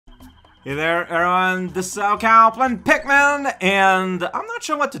Hey there, everyone, this is SoCal playing Pikmin, and I'm not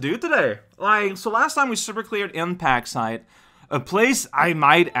sure what to do today. So last time we super cleared Impact Site, a place I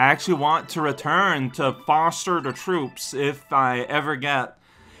might actually want to return to foster the troops if I ever get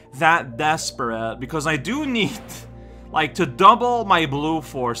that desperate, because I do need, to double my blue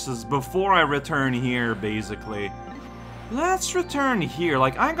forces before I return here, basically. Let's return here.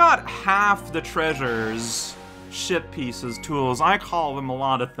 I got half the treasures. Ship pieces, tools, I call them a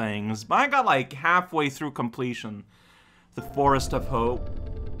lot of things, but I got halfway through completion. The Forest of Hope.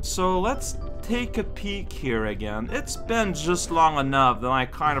 So let's take a peek here again. It's been just long enough that I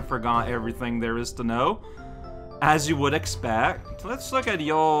kind of forgot everything there is to know, as you would expect. Let's look at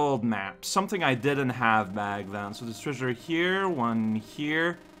the old map, something I didn't have back then. So this treasure here, one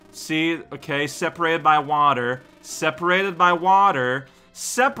here. See, okay, separated by water, separated by water,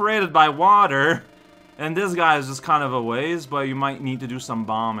 separated by water. And this guy is just kind of a ways, but you might need to do some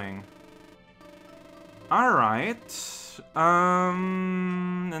bombing. Alright.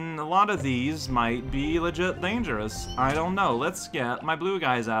 And a lot of these might be legit dangerous. I don't know. Let's get my blue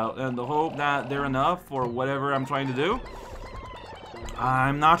guys out and hope that they're enough for whatever I'm trying to do.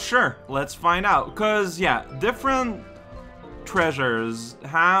 I'm not sure. Let's find out. Because, yeah, different treasures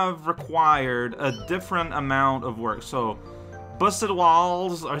have required a different amount of work. So, busted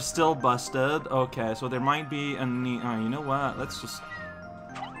walls are still busted. Okay, so there might be a need. Oh, you know what? Let's just.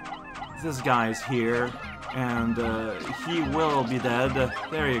 This guy's here, and he will be dead.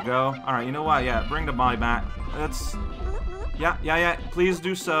 There you go. All right, you know what? Yeah, bring the body back. Let's. Yeah. Please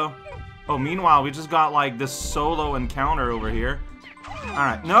do so. Oh, meanwhile, we just got this solo encounter over here. All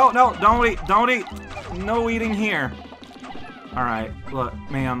right. No, don't eat. Don't eat. No eating here. All right. Look,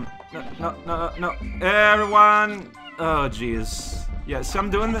 man. No. Everyone. Oh, jeez. Yeah, so I'm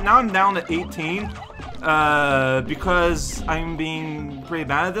doing that. Now I'm down to 18. Because I'm being pretty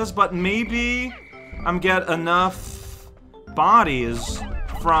bad at this, but maybe I'm get enough bodies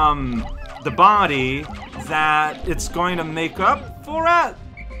from the body that it's going to make up for it? I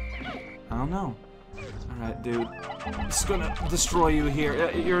don't know. Alright, dude. It's gonna destroy you here.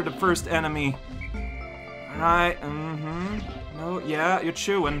 You're the first enemy. Alright, No, yeah, you're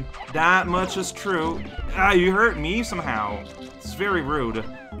chewing. That much is true. Ah, you hurt me somehow. It's very rude.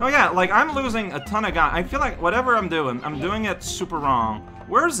 Oh yeah, I'm losing a ton of guys. I feel like whatever I'm doing it super wrong.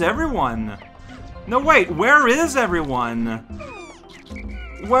 Where's everyone? No, wait, where is everyone?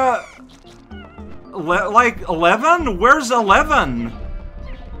 What? 11? Where's 11?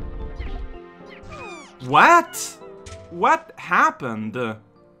 What? What happened?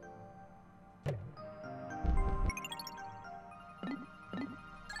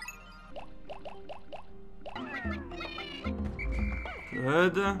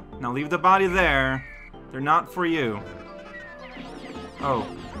 Good. Now leave the body there. They're not for you. Oh.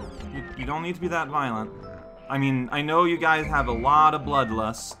 You don't need to be that violent. I mean, I know you guys have a lot of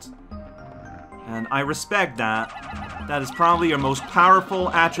bloodlust. And I respect that. That is probably your most powerful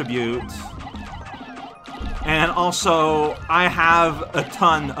attribute. And also, I have a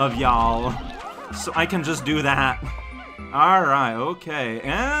ton of y'all. So I can just do that. Alright, okay.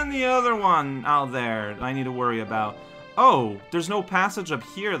 And the other one out there I need to worry about. Oh, there's no passage up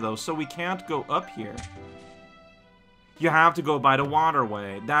here, though, so we can't go up here. You have to go by the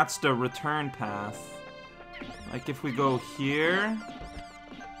waterway. That's the return path. If we go here...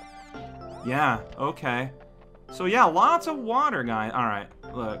 Yeah, okay. So, yeah, lots of water, guys. Alright,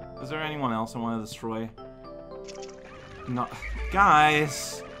 look. Is there anyone else I want to destroy? No.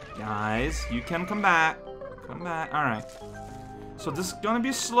 Guys, you can come back. Come back. Alright. So this is gonna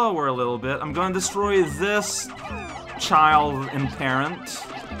be slower a little bit. I'm gonna destroy this child and parent,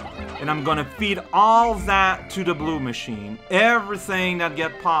 and I'm gonna feed all that to the blue machine. Everything that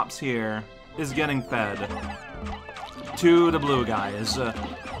get pops here is getting fed to the blue guys.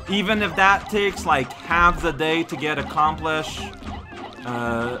 Even if that takes half the day to get accomplished,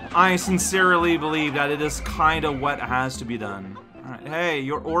 I sincerely believe that it is kind of what has to be done. Alright, hey,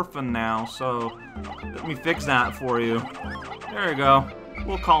 you're orphan now, so let me fix that for you. There you go.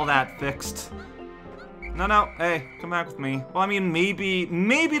 We'll call that fixed. No, hey, come back with me. Well, I mean, maybe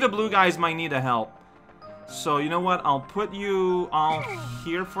the blue guys might need a help. So, you know what? I'll put you all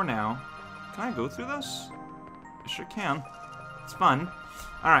here for now. Can I go through this? I sure can. It's fun.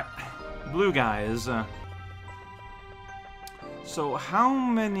 Alright, blue guys. So, how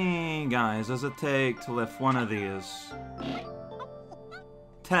many guys does it take to lift one of these?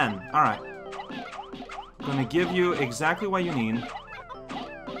 10. Alright. I'm gonna give you exactly what you need.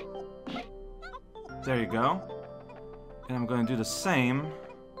 There you go. And I'm going to do the same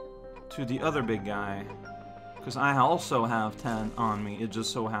to the other big guy. Because I also have 10 on me, it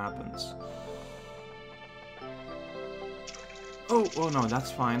just so happens. Oh no,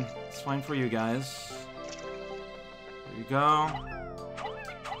 that's fine. It's fine for you guys. There you go.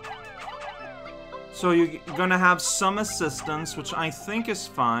 So you're gonna have some assistance, which I think is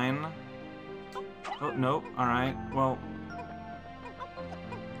fine. Oh, no, alright, well...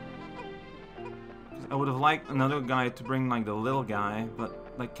 I would have liked another guy to bring, like, the little guy,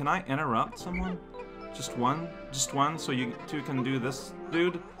 but, like, can I interrupt someone? Just one? Just one, so you two can do this,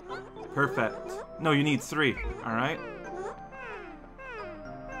 dude? Perfect. No, you need 3, alright?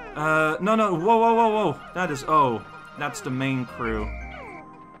 No, whoa. That is, that's the main crew.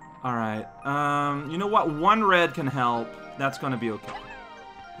 Alright, you know what? 1 red can help. That's gonna be okay.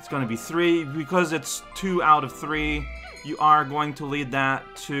 It's gonna be 3, because it's 2 out of 3, you are going to lead that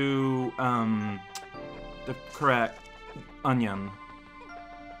to, the correct onion.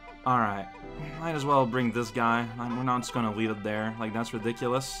 Alright, might as well bring this guy. We're not just gonna lead it there, like, that's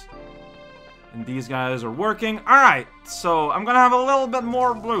ridiculous. And these guys are working. Alright, so I'm gonna have a little bit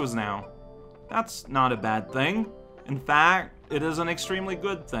more blues now. That's not a bad thing. In fact, it is an extremely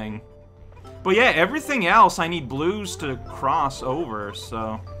good thing. But yeah, everything else I need blues to cross over,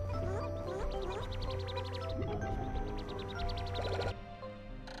 so...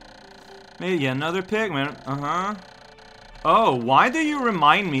 Maybe another Pikmin, uh-huh. Oh, why do you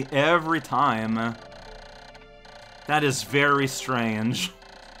remind me every time? That is very strange.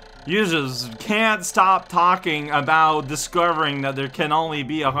 You just can't stop talking about discovering that there can only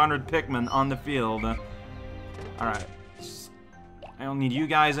be 100 Pikmin on the field. Alright. I don't need you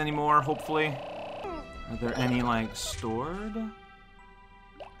guys anymore, hopefully. Are there any, like, stored?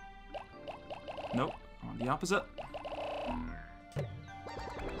 Nope. On the opposite.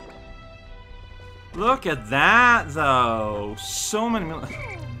 Look at that, though. So many...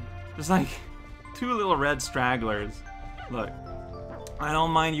 There's, like, 2 little red stragglers. Look. I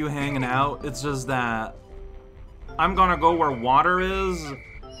don't mind you hanging out, it's just that I'm gonna go where water is.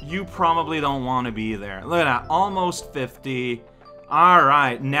 You probably don't want to be there. Look at that, almost 50.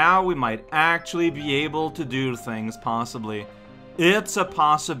 Alright, now we might actually be able to do things, possibly. It's a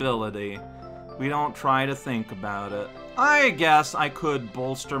possibility. We don't try to think about it. I guess I could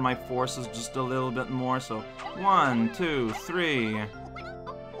bolster my forces just a little bit more, so 1, 2, 3.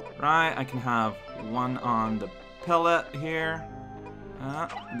 Right, I can have 1 on the pellet here.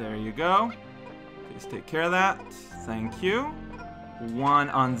 There you go. Please take care of that. Thank you. 1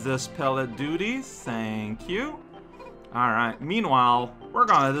 on this pellet duty. Thank you. Alright, meanwhile, we're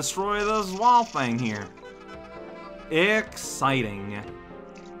gonna destroy this wall thing here. Exciting.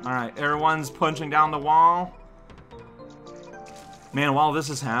 Alright, everyone's punching down the wall. Man, while this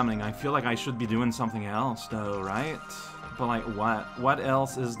is happening, I feel like I should be doing something else, though, right? But, like, what? What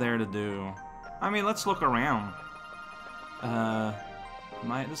else is there to do? I mean, let's look around.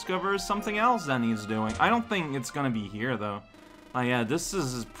 Might discover something else that needs doing. I don't think it's gonna be here, though. Yeah, this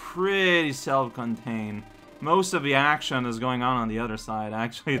is pretty self-contained. Most of the action is going on the other side,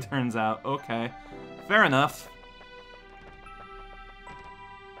 actually, it turns out. Okay, fair enough.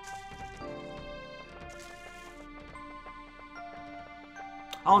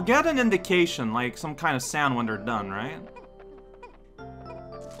 I'll get an indication, like some kind of sound when they're done, right?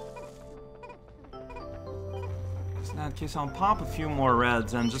 In that case, I'll pop a few more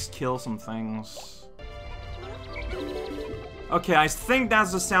reds and just kill some things. Okay, I think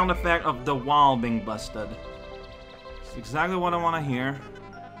that's the sound effect of the wall being busted. It's exactly what I want to hear.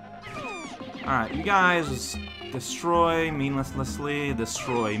 Alright, you guys just destroy meaninglessly,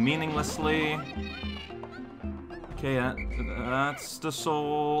 destroy meaninglessly. Okay, that's the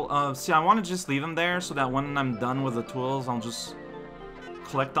soul. See, I want to just leave them there so that when I'm done with the tools, I'll just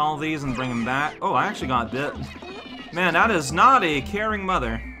collect all these and bring them back. Oh, I actually got bit. Man, that is not a caring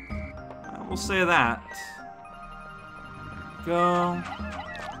mother. I will say that. Go.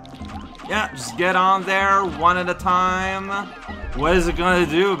 Yeah, just get on there one at a time. What is it gonna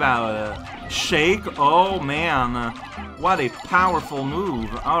do about it? Shake? Oh, man. What a powerful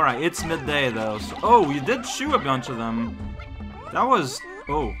move. Alright, it's midday, though. So, oh, you did shoot a bunch of them. That was...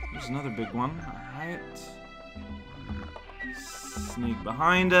 Oh, there's another big one. Alright. Sneak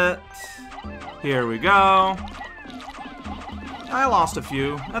behind it. Here we go. I lost a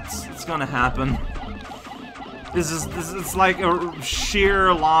few. It's gonna happen. It's like a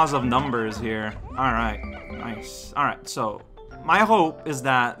sheer laws of numbers here. Alright, nice. Alright, so my hope is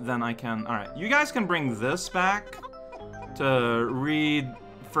that then I can... Alright, you guys can bring this back to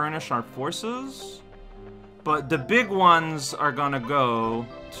refurnish our forces. But the big ones are gonna go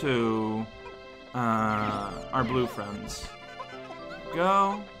to our blue friends.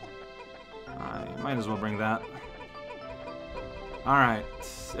 Go. I might as well bring that. Alright.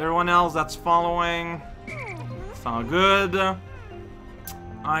 Everyone else that's following, it's all good.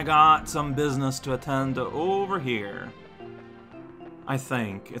 I got some business to attend to over here. I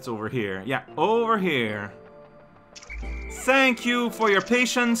think it's over here. Yeah, over here. Thank you for your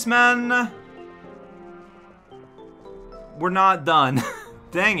patience, men. We're not done.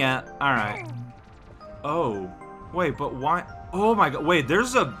 Dang it. Alright. Oh. Wait, but why? Oh my god. Wait,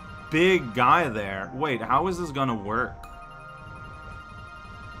 there's a big guy there. Wait, how is this gonna work?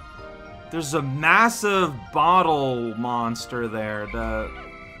 There's a massive bottle monster there that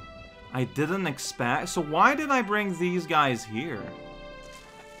I didn't expect. So why did I bring these guys here?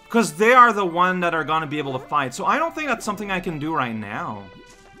 Because they are the one that are gonna be able to fight. So I don't think that's something I can do right now.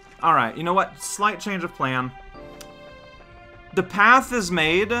 Alright, you know what? Slight change of plan. The path is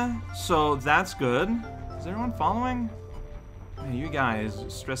made, so that's good. Is everyone following? Man, you guys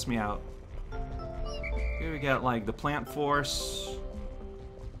stress me out. Here we get, like, the plant force.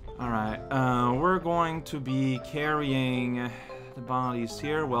 Alright, we're going to be carrying the bodies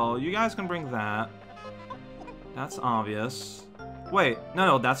here. Well, you guys can bring that. That's obvious. Wait,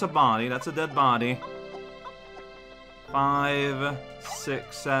 no, that's a body. That's a dead body. 5,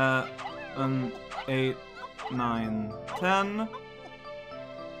 6, 7, 8, 9, 10.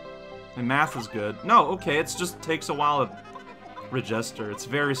 My math is good. No, okay, it just takes a while to register. It's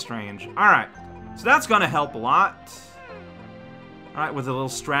very strange. Alright, so that's gonna help a lot. Alright, with a little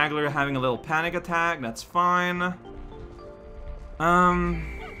straggler having a little panic attack, that's fine.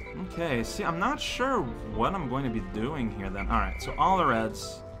 Okay, see, I'm not sure what I'm going to be doing here then. Alright, so all the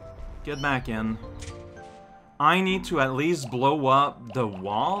reds, get back in. I need to at least blow up the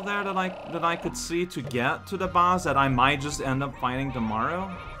wall there that I could see to get to the boss that I might just end up fighting tomorrow.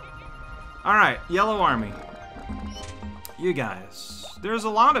 Alright, Yellow Army. You guys. There's a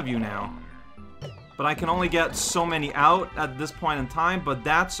lot of you now. But I can only get so many out at this point in time, but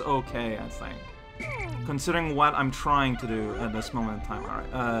that's okay, I think. Considering what I'm trying to do at this moment in time.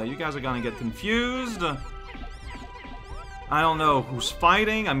 Alright, you guys are gonna get confused. I don't know who's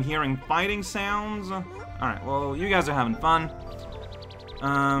fighting. I'm hearing fighting sounds. Alright, well, you guys are having fun.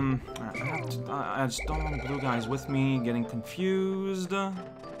 Alright, I just don't want the blue guys with me getting confused.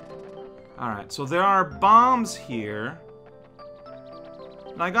 Alright, so there are bombs here.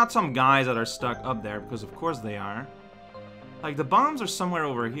 And I got some guys that are stuck up there, because of course they are. Like, the bombs are somewhere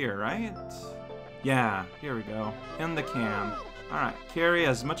over here, right? Yeah, here we go. In the can. Alright, carry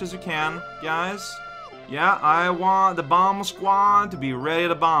as much as you can, guys. Yeah, I want the bomb squad to be ready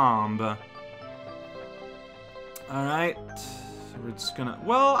to bomb. Alright. We're just gonna...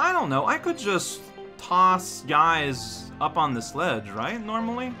 Well, I don't know. I could just toss guys up on this ledge, right?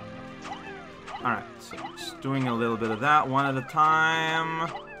 Normally? Alright, so just doing a little bit of that one at a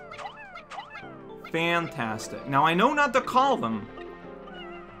time. Fantastic. Now, I know not to call them.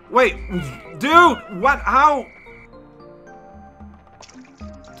 Wait, dude! What? How?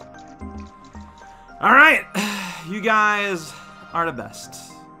 Alright, you guys are the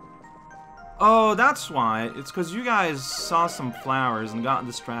best. Oh, that's why. It's because you guys saw some flowers and got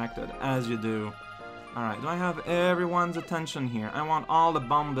distracted, as you do. Alright, do I have everyone's attention here? I want all the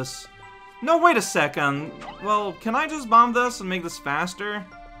bombus... No, wait a second. Well, can I just bomb this and make this faster?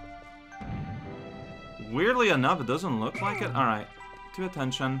 Weirdly enough, it doesn't look like it. Alright, to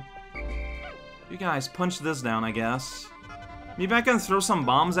attention. You guys punch this down, I guess. Maybe I can throw some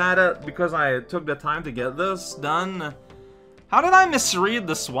bombs at it because I took the time to get this done. How did I misread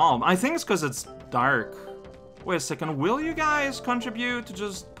the swamp? I think it's because it's dark. Wait a second, will you guys contribute to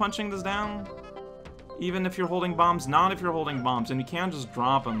just punching this down? Even if you're holding bombs? Not if you're holding bombs, and you can't just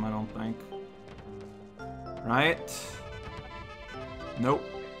drop them, I don't think. Right? Nope.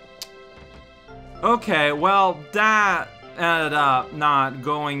 Okay, well, that ended up not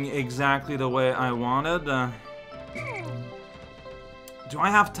going exactly the way I wanted. Do I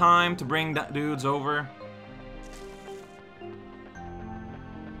have time to bring that dudes over?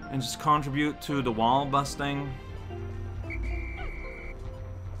 And just contribute to the wall busting?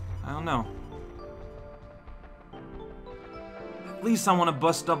 I don't know. At least I want to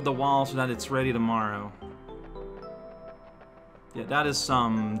bust up the wall so that it's ready tomorrow. Yeah, that is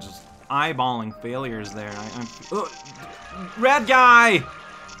some just eyeballing failures there. Red guy!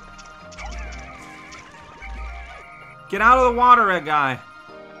 Get out of the water, red guy!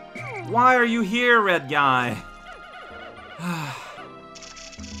 Why are you here, red guy?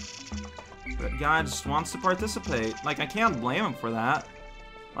 Red guy just wants to participate. Like, I can't blame him for that.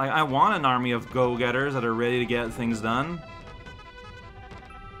 Like, I want an army of go-getters that are ready to get things done.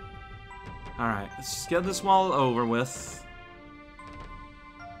 Alright, let's just get this wall over with.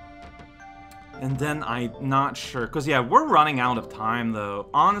 And then I'm not sure. Because, yeah, we're running out of time, though.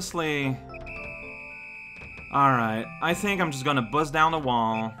 Honestly... Alright. I think I'm just gonna buzz down the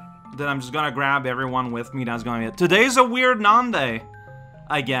wall. Then I'm just gonna grab everyone with me. That's gonna be it. Today's a weird non-day,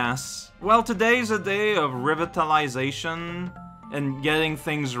 I guess. Well, today's a day of revitalization and getting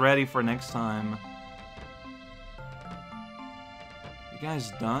things ready for next time. You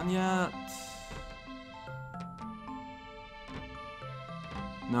guys done yet?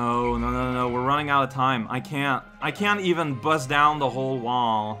 No, no, no, no, we're running out of time. I can't even buzz down the whole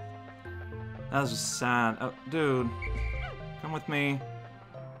wall. That's just sad. Oh, dude. Come with me.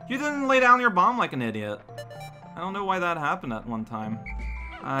 You didn't lay down your bomb like an idiot. I don't know why that happened at one time.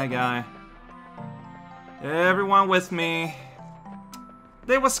 Hi, guy. Everyone with me.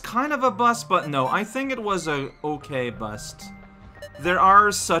 There was kind of a bust, but no, I think it was a okay bust. There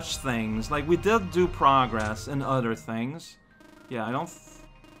are such things. Like, we did do progress in other things. Yeah, I don't...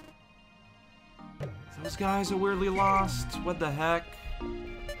 Those guys are weirdly lost. What the heck?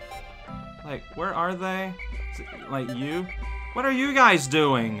 Like, where are they? Is it, like, you? What are you guys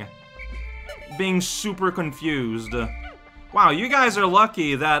doing? Being super confused. Wow, you guys are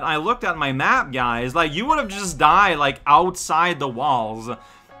lucky that I looked at my map, guys. Like, you would have just died, like, outside the walls.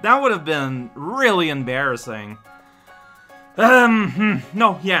 That would have been really embarrassing.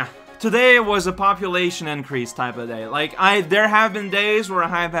 No, yeah. Today was a population increase type of day. Like, there have been days where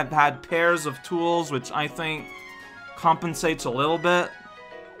I have had pairs of tools, which I think compensates a little bit.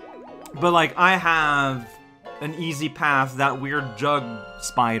 But, like, I have an easy path, that weird jug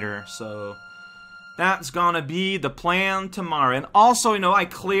spider, so... That's gonna be the plan tomorrow. And also, you know, I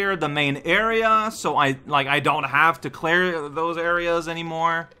cleared the main area, so I don't have to clear those areas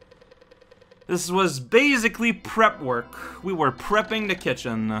anymore. This was basically prep work. We were prepping the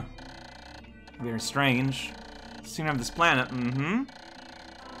kitchen. Very strange. Seem to have this planet, No,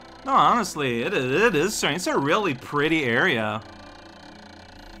 honestly, it is strange. It's a really pretty area.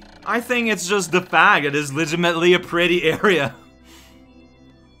 I think it's just the fact it is legitimately a pretty area.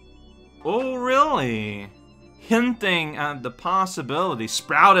 Oh, really? Hinting at the possibility.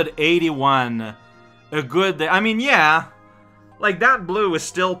 Sprouted 81. A good day. I mean, yeah. Like, that blue is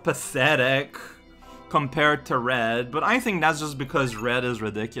still pathetic compared to red, but I think that's just because red is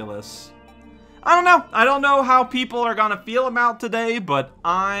ridiculous. I don't know. I don't know how people are gonna feel about today, but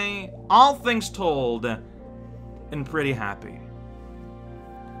all things told, am pretty happy.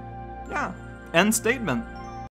 Yeah. End statement.